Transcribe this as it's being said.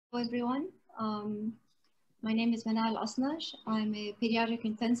Hello everyone. My name is Manal Asnash. I'm a pediatric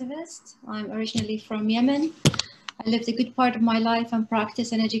intensivist. I'm originally from Yemen. I lived a good part of my life and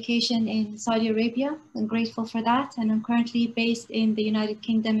practice and education in Saudi Arabia. I'm grateful for that. And I'm currently based in the United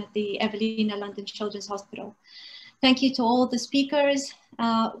Kingdom at the Evelina London Children's Hospital. Thank you to all the speakers,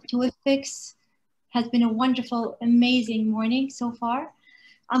 to IFPICS. Has been a wonderful, amazing morning so far.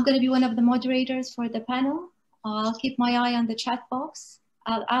 I'm going to be one of the moderators for the panel. I'll keep my eye on the chat box.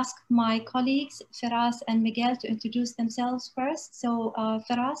 I'll ask my colleagues, Firas and Miguel, to introduce themselves first. So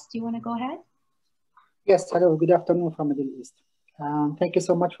Firas, do you want to go ahead? Yes, hello, good afternoon from Middle East. Thank you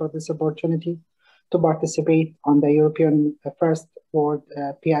so much for this opportunity to participate on the European First World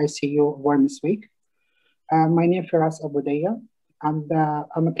PICU Awareness Week. My name is Firas Abudaya.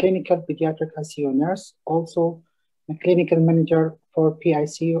 I'm a clinical pediatric ICU nurse, also a clinical manager for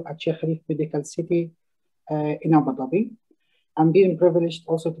PICU at Sheikh Khalid Medical City in Abu Dhabi. I'm being privileged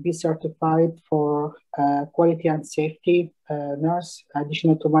also to be certified for quality and safety nurse,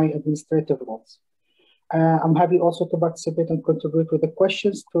 additional to my administrative roles. I'm happy also to participate and contribute with the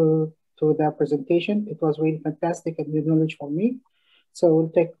questions to the presentation. It was really fantastic and new knowledge for me.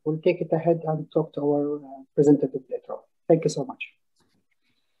 So we'll take it ahead and talk to our presentative later on. Thank you so much.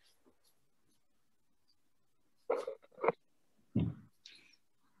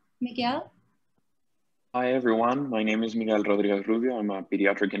 Miguel? Hi, everyone. My name is Miguel Rodriguez Rubio. I'm a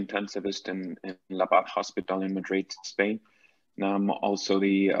pediatric intensivist in La Paz Hospital in Madrid, Spain. And I'm also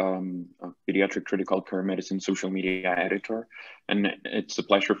the pediatric critical care medicine social media editor. And it's a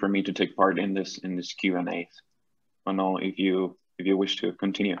pleasure for me to take part in this Q&A. I know if you wish to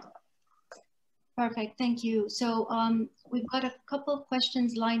continue. Perfect, thank you. So we've got a couple of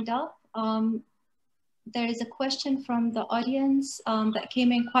questions lined up. There is a question from the audience that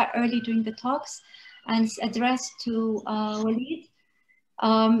came in quite early during the talks and it's addressed to Walid.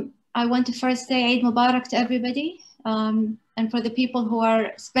 I want to first say Eid Mubarak to everybody. And for the people who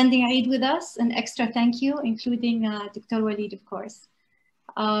are spending Eid with us, an extra thank you, including Dr. Walid, of course,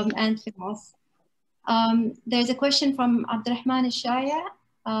 and Firas. There's a question from Abdurrahman Al-Shaya,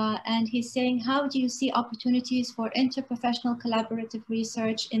 and he's saying, how do you see opportunities for interprofessional collaborative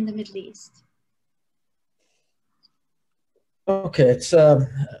research in the Middle East? Okay, it's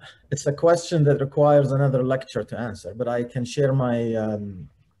a question that requires another lecture to answer, but I can share my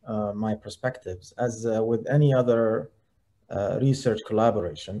my perspectives. As with any other research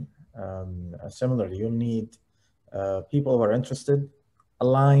collaboration, similarly, you'll need people who are interested,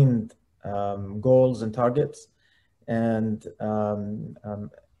 aligned goals and targets, and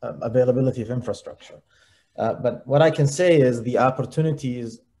availability of infrastructure. But what I can say is the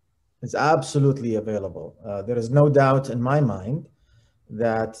opportunities is absolutely available. There is no doubt in my mind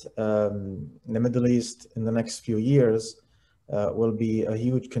that the Middle East in the next few years will be a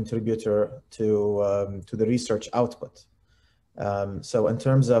huge contributor to the research output. So in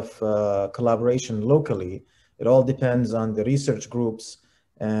terms of collaboration locally, it all depends on the research groups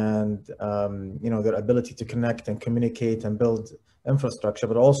and their ability to connect and communicate and build infrastructure,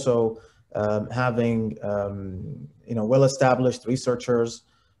 but also having well-established researchers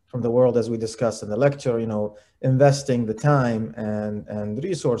from the world, as we discussed in the lecture, investing the time and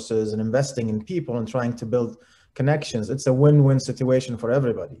resources and investing in people and trying to build connections. It's a win-win situation for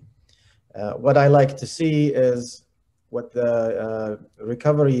everybody. What I like to see is what the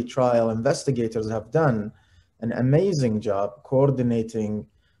recovery trial investigators have done, an amazing job coordinating,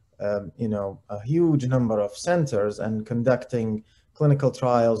 a huge number of centers and conducting clinical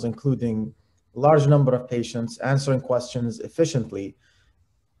trials, including a large number of patients, answering questions efficiently.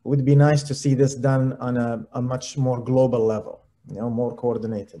 It would be nice to see this done on a much more global level, more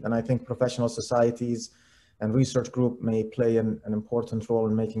coordinated. And I think professional societies and research group may play an important role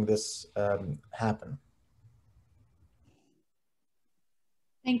in making this happen.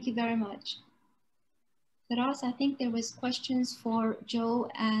 Thank you very much. Firas, I think there was questions for Joe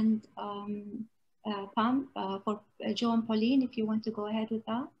and Pam, for Joe and Pauline, if you want to go ahead with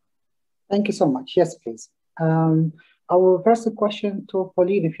that. Thank you so much. Yes, please. I will reverse the question to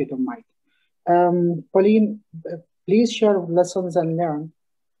Pauline, if you don't mind. Pauline, please share lessons and learn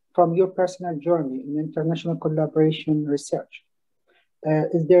from your personal journey in international collaboration research.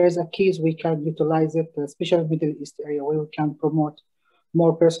 If there is a keys we can utilize it, especially Middle East area, where we can promote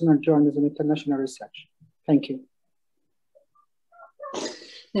more personal journeys in international research. Thank you.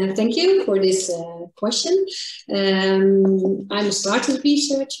 Thank you for this question. I'm a starting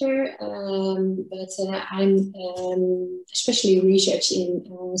researcher, but I'm especially researching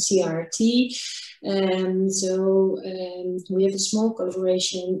CRT. We have a small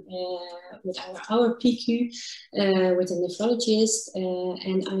collaboration with our PQ, with a nephrologist,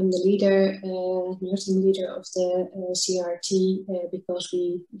 and I'm the leader, nursing leader of the CRT, because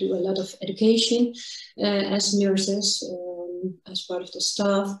we do a lot of education as nurses, as part of the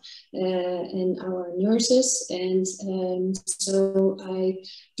staff and our nurses. And so I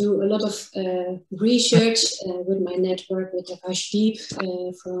do a lot of research with my network with Akash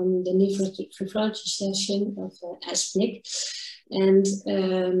from the nephrology session of ASPNIC. And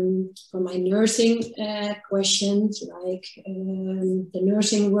for my nursing questions, like the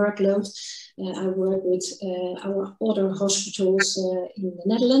nursing workload, I work with our other hospitals in the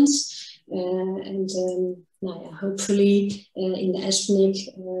Netherlands. Hopefully in the ASPNIC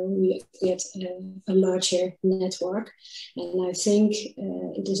we get a larger network. And I think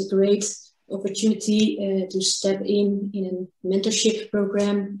it is a great opportunity to step in a mentorship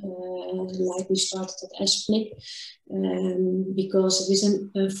program like we started at ASPNIC, because it is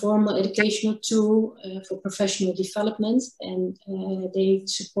a formal educational tool for professional development, and they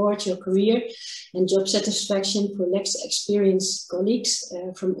support your career and job satisfaction for less experienced colleagues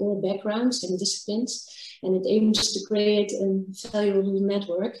from all backgrounds and disciplines. And it aims to create a valuable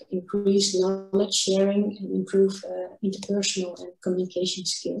network, increase knowledge sharing, and improve interpersonal and communication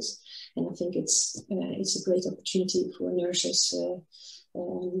skills. And I think it's a great opportunity for nurses,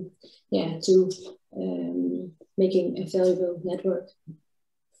 to making a valuable network.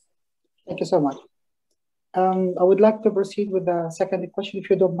 Thank you so much. I would like to proceed with the second question,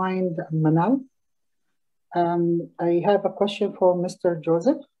 if you don't mind, Manal. I have a question for Mr.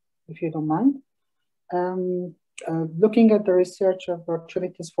 Joseph, if you don't mind. Looking at the research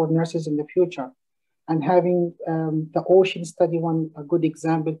opportunities for nurses in the future, and having the OCEAN study one a good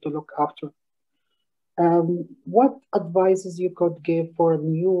example to look after, what advices you could give for a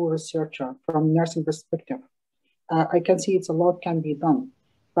new researcher from nursing perspective? I can see it's a lot can be done,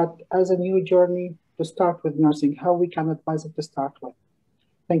 but as a new journey to start with nursing, how we can advise it to start with?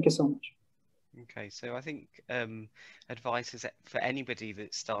 Thank you so much. Okay, so I think advice is for anybody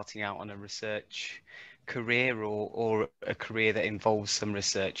that's starting out on a research career or a career that involves some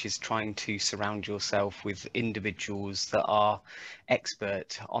research is trying to surround yourself with individuals that are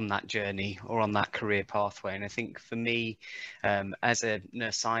expert on that journey or on that career pathway. And I think for me, as a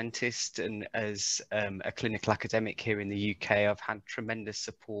nurse scientist and as a clinical academic here in the UK, I've had tremendous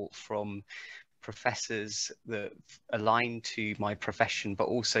support from professors that align to my profession but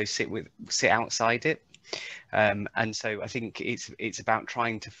also sit outside it, and so I think it's about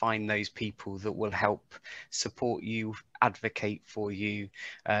trying to find those people that will help support you, advocate for you,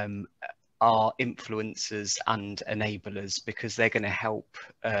 are influencers and enablers, because they're going to help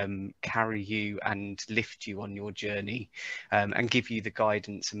carry you and lift you on your journey, and give you the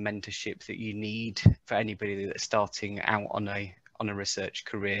guidance and mentorship that you need for anybody that's starting out on a research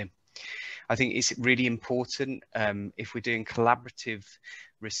career. I think it's really important, if we're doing collaborative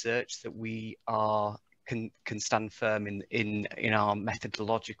research, that we can stand firm in our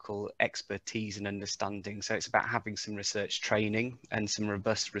methodological expertise and understanding. So it's about having some research training and some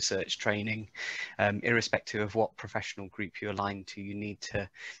robust research training, irrespective of what professional group you align to. You need to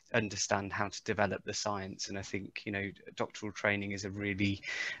understand how to develop the science, and I think doctoral training is a really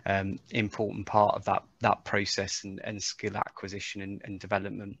important part of that process and skill acquisition and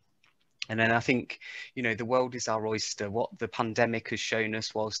development. And then I think, the world is our oyster. What the pandemic has shown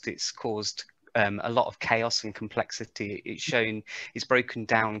us, whilst it's caused a lot of chaos and complexity, it's broken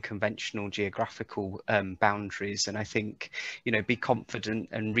down conventional geographical boundaries. And I think, be confident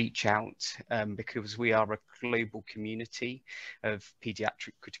and reach out, because we are a global community of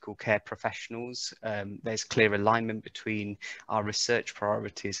paediatric critical care professionals. There's clear alignment between our research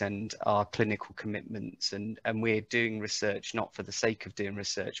priorities and our clinical commitments, and we're doing research not for the sake of doing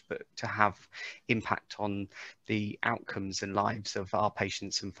research, but to have impact on the outcomes and lives of our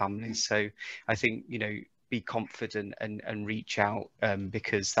patients and families. So I think, be confident and reach out,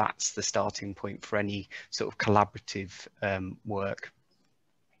 because that's the starting point for any sort of collaborative work.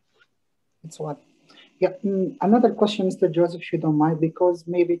 That's what. Yeah, another question, Mr. Joseph, if you don't mind, because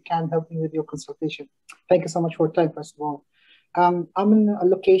maybe it can help me with your consultation. Thank you so much for your time, first of all. I'm in a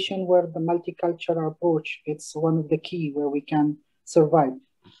location where the multicultural approach, it's one of the key where we can survive.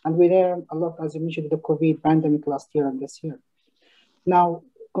 And we learned a lot, as you mentioned, the COVID pandemic last year and this year. Now,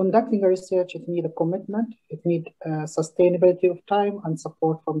 conducting a research, it needs a commitment, it needs sustainability of time and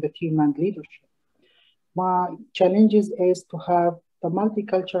support from the team and leadership. My challenges is to have the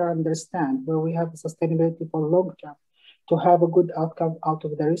multicultural understand where we have sustainability for long term to have a good outcome out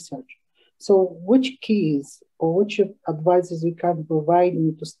of the research. So which keys or which advices you can provide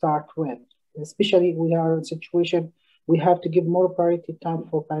me to start with? Especially we are in a situation, we have to give more priority time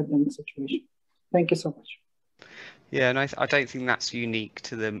for pandemic situation. Thank you so much. Yeah, and I don't think that's unique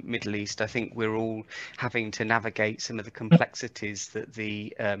to the Middle East. I think we're all having to navigate some of the complexities that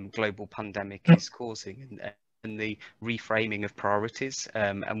the global pandemic is causing and the reframing of priorities.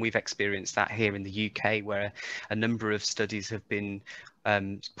 And we've experienced that here in the UK, where a number of studies have been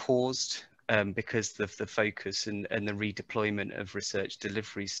paused because of the focus and the redeployment of research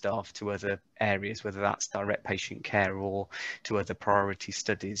delivery staff to other areas, whether that's direct patient care or to other priority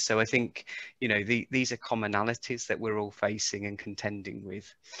studies. So I think, you know, these are commonalities that we're all facing and contending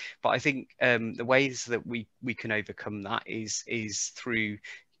with. But I think the ways that we can overcome that is through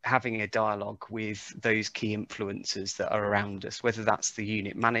having a dialogue with those key influencers that are around us, whether that's the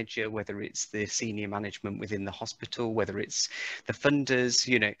unit manager, whether it's the senior management within the hospital, whether it's the funders,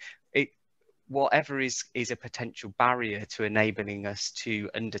 you know, whatever is a potential barrier to enabling us to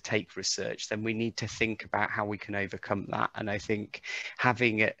undertake research, then we need to think about how we can overcome that. And I think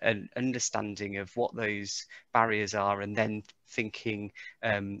having an understanding of what those barriers are and then thinking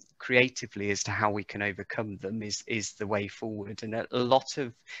creatively as to how we can overcome them is the way forward. And a lot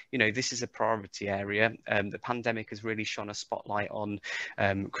of, you know, this is a priority area. The pandemic has really shone a spotlight on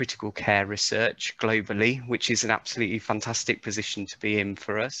critical care research globally, which is an absolutely fantastic position to be in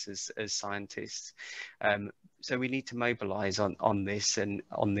for us as scientists. So we need to mobilize on this and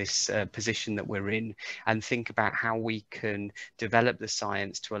on this position that we're in and think about how we can develop the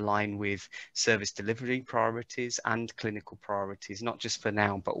science to align with service delivery priorities and clinical priorities, not just for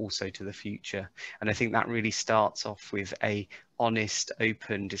now, but also to the future. And I think that really starts off with a honest,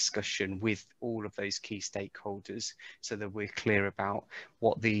 open discussion with all of those key stakeholders so that we're clear about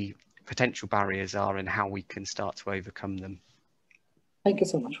what the potential barriers are and how we can start to overcome them. Thank you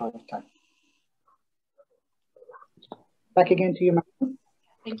so much for your time. Back again to you, Madam.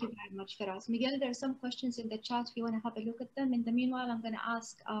 Thank you very much, Firas. Miguel, there are some questions in the chat if you want to have a look at them. In the meanwhile, I'm going to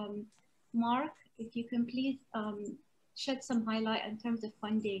ask Mark, if you can please shed some highlight in terms of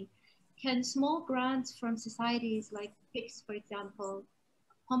funding. Can small grants from societies like PICS, for example,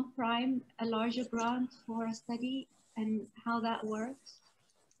 pump prime a larger grant for a study and how that works?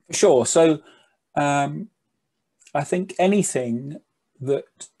 Sure. So I think anything that,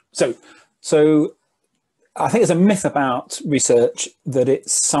 so I think there's a myth about research that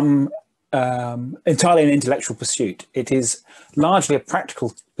it's some entirely an intellectual pursuit. It is largely a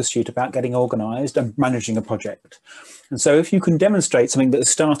practical pursuit about getting organised and managing a project. And so if you can demonstrate something that has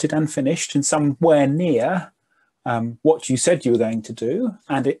started and finished in somewhere near what you said you were going to do,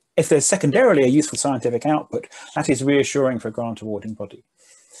 and if there's secondarily a useful scientific output, that is reassuring for a grant awarding body.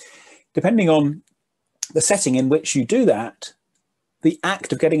 Depending on the setting in which you do that, the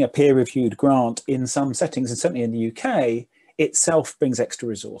act of getting a peer-reviewed grant in some settings, and certainly in the UK, itself brings extra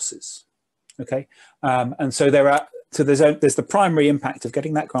resources. Okay, and so there's the primary impact of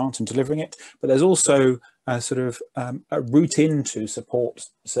getting that grant and delivering it, but there's also a sort of a route into support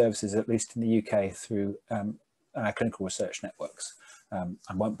services, at least in the UK, through clinical research networks.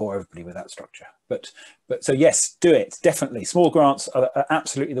 I won't bore everybody with that structure, but so yes, do it, definitely. Small grants are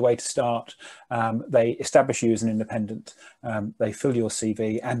absolutely the way to start. They establish you as an independent, they fill your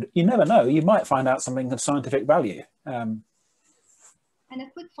CV, and you never know, you might find out something of scientific value. And a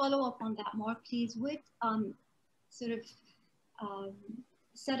quick follow-up on that, Mark, please. Would sort of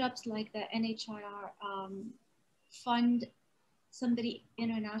setups like the NHIR fund somebody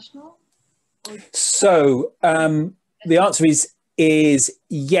international? Or so the answer is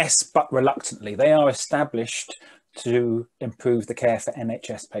yes, but reluctantly. They are established to improve the care for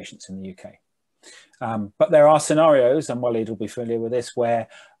NHS patients in the UK. But there are scenarios, and Walid will be familiar with this, where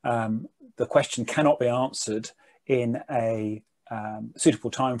the question cannot be answered in a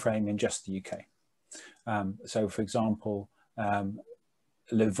suitable time frame in just the UK. So for example,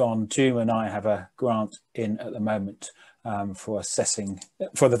 Livon Toom and I have a grant in at the moment for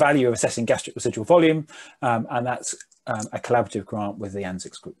the value of assessing gastric residual volume, and that's a collaborative grant with the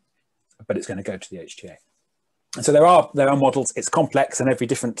ANZICS group, but it's going to go to the HTA. And so there are models. It's complex, and every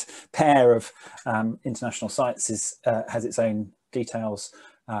different pair of international sites has its own details.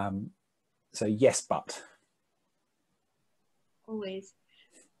 So yes, but. Always.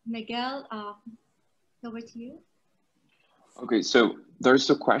 Miguel, over to you. Okay, so there's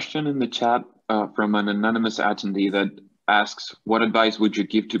a question in the chat from an anonymous attendee that asks, what advice would you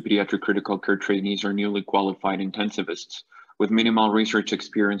give to pediatric critical care trainees or newly qualified intensivists with minimal research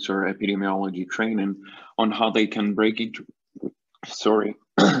experience or epidemiology training on how they can break into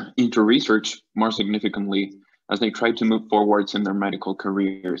into research more significantly as they try to move forwards in their medical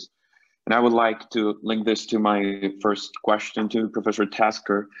careers. And I would like to link this to my first question to Professor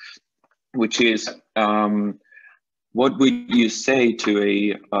Tasker, which is, what would you say to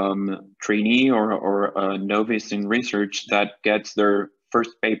a trainee or a novice in research that gets their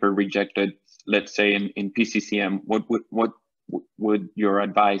first paper rejected, let's say in PCCM? What would your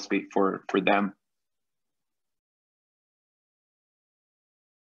advice be for them?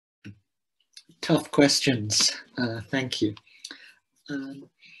 Tough questions. Thank you.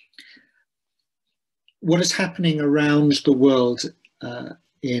 What is happening around the world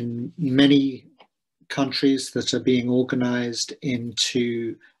in many countries that are being organized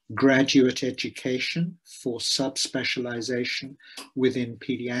into graduate education for subspecialization within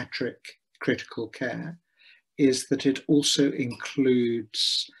pediatric critical care is that it also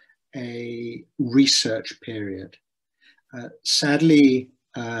includes a research period. Sadly,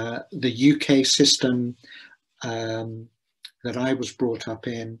 the UK system that I was brought up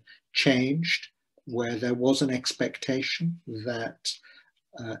in changed, where there was an expectation that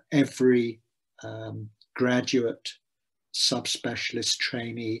every graduate subspecialist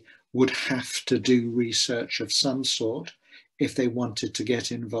trainee would have to do research of some sort if they wanted to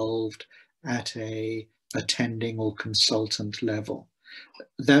get involved at a attending or consultant level.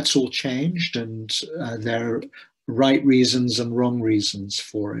 That's all changed, and there are right reasons and wrong reasons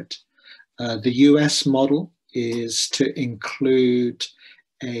for it. The US model is to include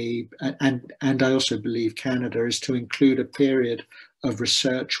and I also believe Canada is to include a period of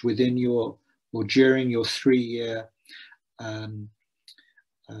research within your or during your 3-year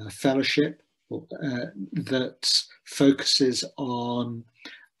fellowship that focuses on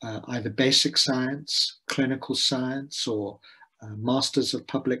either basic science, clinical science, or Masters of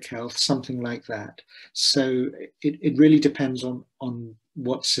Public Health, something like that. So it really depends on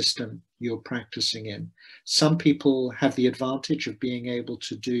what system you're practicing in. Some people have the advantage of being able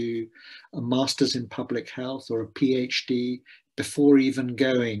to do a Master's in Public Health or a PhD before even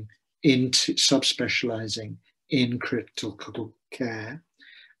going into subspecializing in critical care.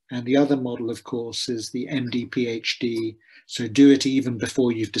 And the other model, of course, is the MD PhD. So do it even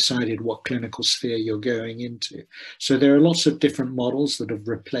before you've decided what clinical sphere you're going into. So there are lots of different models that have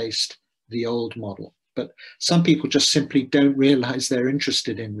replaced the old model. But some people just simply don't realize they're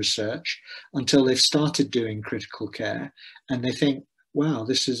interested in research until they've started doing critical care and they think, wow,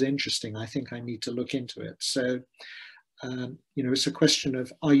 this is interesting. I think I need to look into it. So, you know, it's a question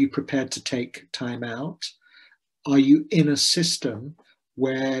of, are you prepared to take time out? Are you in a system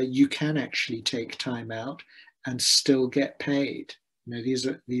where you can actually take time out and still get paid? You know,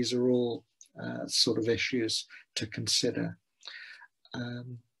 these are all sort of issues to consider.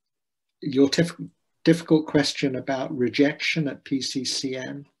 Your difficult question about rejection at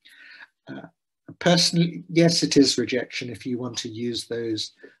PCCM. Personally, yes, it is rejection if you want to use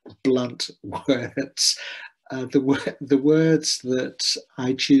those blunt words. The words that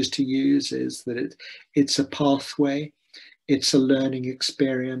I choose to use is that it's a pathway, it's a learning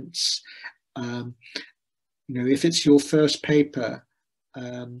experience. You know, if it's your first paper,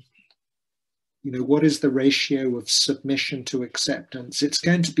 you know, what is the ratio of submission to acceptance? It's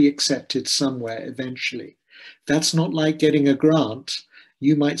going to be accepted somewhere eventually. That's not like getting a grant.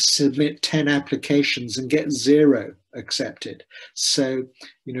 You might submit 10 applications and get 0 accepted. So,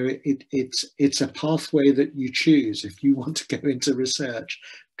 you know, it's a pathway that you choose. If you want to go into research,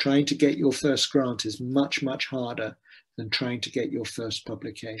 trying to get your first grant is much, much harder than trying to get your first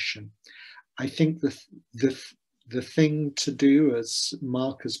publication. I think the thing to do, as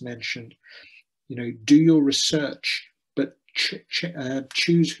Mark has mentioned, you know, do your research, but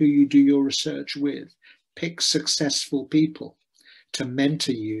choose who you do your research with. Pick successful people to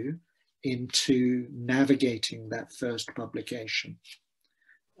mentor you into navigating that first publication.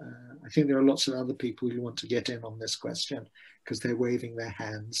 I think there are lots of other people who want to get in on this question because they're waving their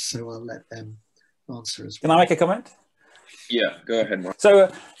hands, so I'll let them answer as well. Can I make a comment? Yeah, go ahead, Mark. So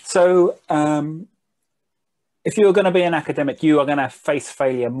if you're going to be an academic, you are going to face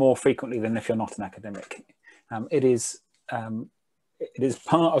failure more frequently than if you're not an academic. It is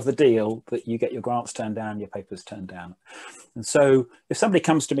part of the deal that you get your grants turned down, your papers turned down. And so if somebody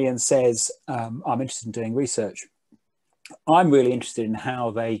comes to me and says, I'm interested in doing research, I'm really interested in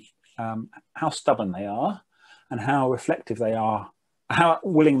how stubborn they are and how reflective they are, how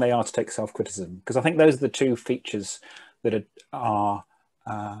willing they are to take self-criticism. Because I think those are the two features that are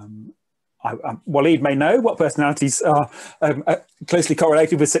Walid may know what personalities are closely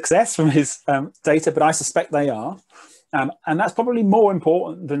correlated with success from his data, but I suspect they are. And that's probably more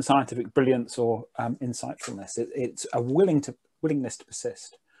important than scientific brilliance or insightfulness. It's a willing to willingness to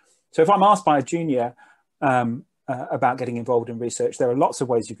persist. So if I'm asked by a junior about getting involved in research, there are lots of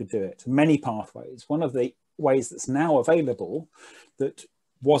ways you could do it, many pathways. One of the ways that's now available that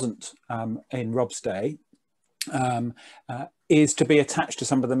wasn't in Rob's day is to be attached to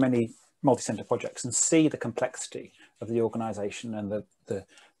some of the many multi-center projects and see the complexity of the organization and the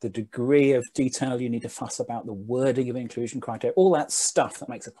degree of detail you need to fuss about, the wording of inclusion criteria, all that stuff that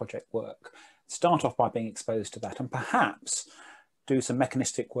makes a project work. Start off by being exposed to that and perhaps do some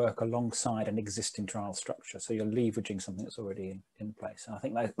mechanistic work alongside an existing trial structure. So you're leveraging something that's already in place. And I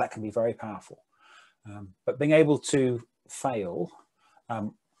think that can be very powerful. But being able to fail,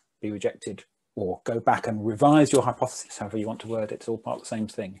 be rejected, or go back and revise your hypothesis, however you want to word it, it's all part of the same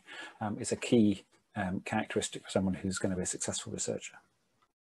thing, is a key characteristic for someone who's going to be a successful researcher.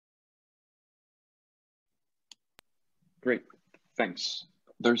 Great, thanks.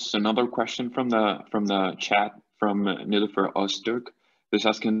 There's another question from the chat from Nilufer Öztürk, who's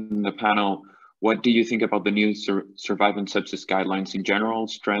asking the panel, what do you think about the new surviving sepsis guidelines in general,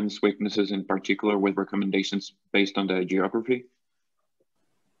 strengths, weaknesses in particular, with recommendations based on the geography?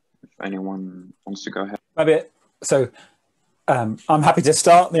 If anyone wants to go ahead. Maybe, so I'm happy to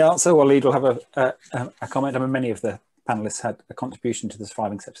start the answer. Walid will have a comment. I mean, many of the panelists had a contribution to the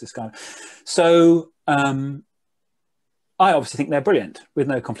surviving sepsis guide. So I obviously think they're brilliant, with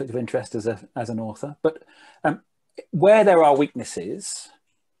no conflict of interest as an author. But where there are weaknesses,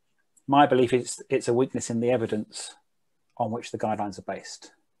 my belief is it's a weakness in the evidence on which the guidelines are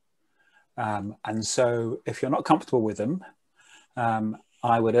based. And so if you're not comfortable with them,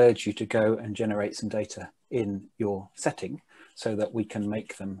 I would urge you to go and generate some data in your setting so that we can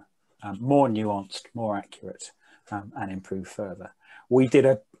make them more nuanced, more accurate, and improve further. We did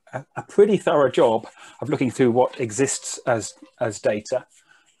a pretty thorough job of looking through what exists as data,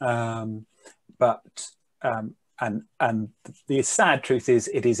 and the sad truth is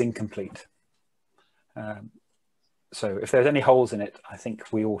it is incomplete. So if there's any holes in it, I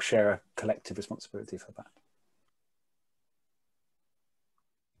think we all share a collective responsibility for that.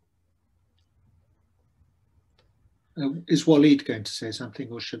 Is Walid going to say something,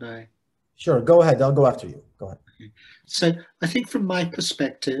 or should I? Sure, go ahead. I'll go after you. Go ahead. Okay. So I think from my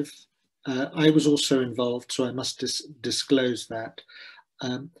perspective, I was also involved, so I must disclose that.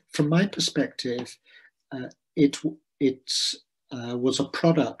 From my perspective, it was a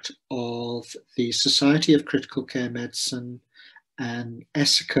product of the Society of Critical Care Medicine and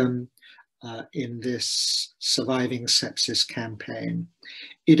ESSECOM in this Surviving Sepsis campaign.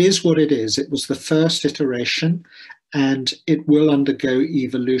 It is what it is. It was the first iteration, and it will undergo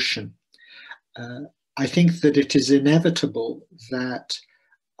evolution. I think that it is inevitable that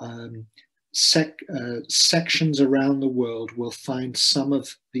sections around the world will find some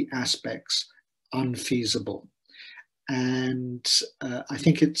of the aspects unfeasible. And I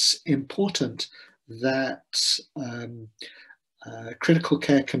think it's important that critical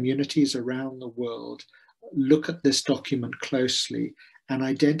care communities around the world look at this document closely and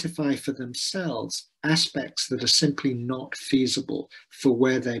identify for themselves aspects that are simply not feasible for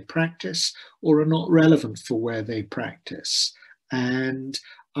where they practice or are not relevant for where they practice, and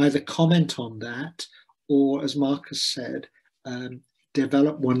either comment on that or, as Marcus said,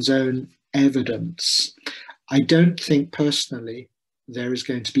 develop one's own evidence. I don't think personally there is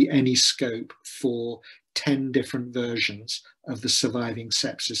going to be any scope for 10 different versions of the Surviving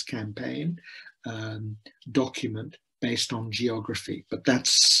Sepsis campaign document based on geography, but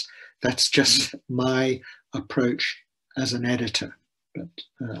that's just my approach as an editor. But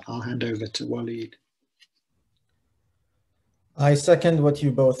I'll hand over to Walid. I second what you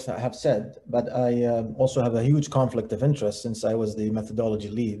both have said, but I also have a huge conflict of interest since I was the methodology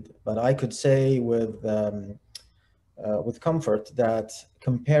lead. But I could say with comfort that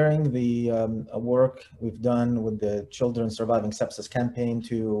comparing the work we've done with the Children Surviving Sepsis campaign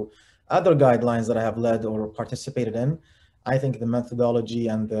to other guidelines that I have led or participated in, I think the methodology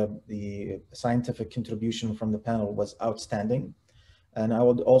and the scientific contribution from the panel was outstanding. And I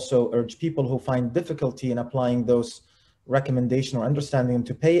would also urge people who find difficulty in applying those recommendation or understanding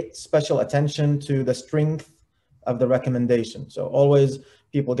to pay special attention to the strength of the recommendation. So always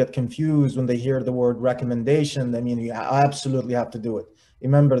people get confused when they hear the word recommendation. I mean, you absolutely have to do it.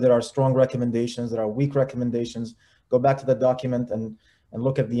 Remember, there are strong recommendations, there are weak recommendations. Go back to the document and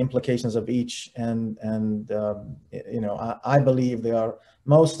look at the implications of each. And you know, I believe they are,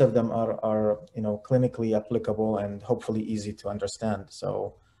 most of them are you know, clinically applicable and hopefully easy to understand.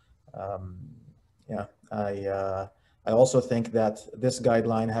 So yeah, I also think that this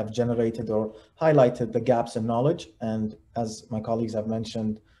guideline have generated or highlighted the gaps in knowledge, and as my colleagues have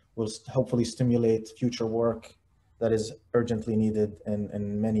mentioned, will hopefully stimulate future work that is urgently needed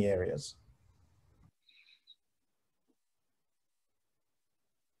in many areas.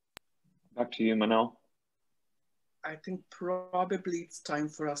 Back to you, Manal. I think probably it's time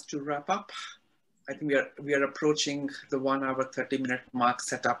for us to wrap up. I think we are approaching the 1 hour 30-minute mark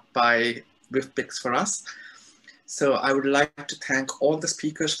set up by WIFPICS for us. So I would like to thank all the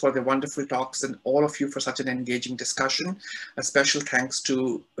speakers for their wonderful talks and all of you for such an engaging discussion. A special thanks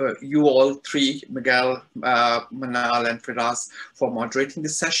to you all three, Miguel, Manal and Firas, for moderating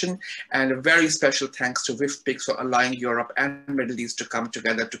this session. And a very special thanks to WIFPICS for allowing Europe and Middle East to come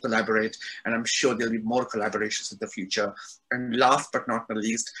together to collaborate. And I'm sure there'll be more collaborations in the future. And last but not the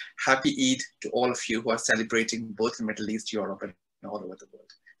least, happy Eid to all of you who are celebrating both in Middle East, Europe, and all over the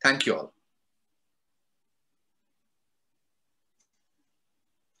world. Thank you all.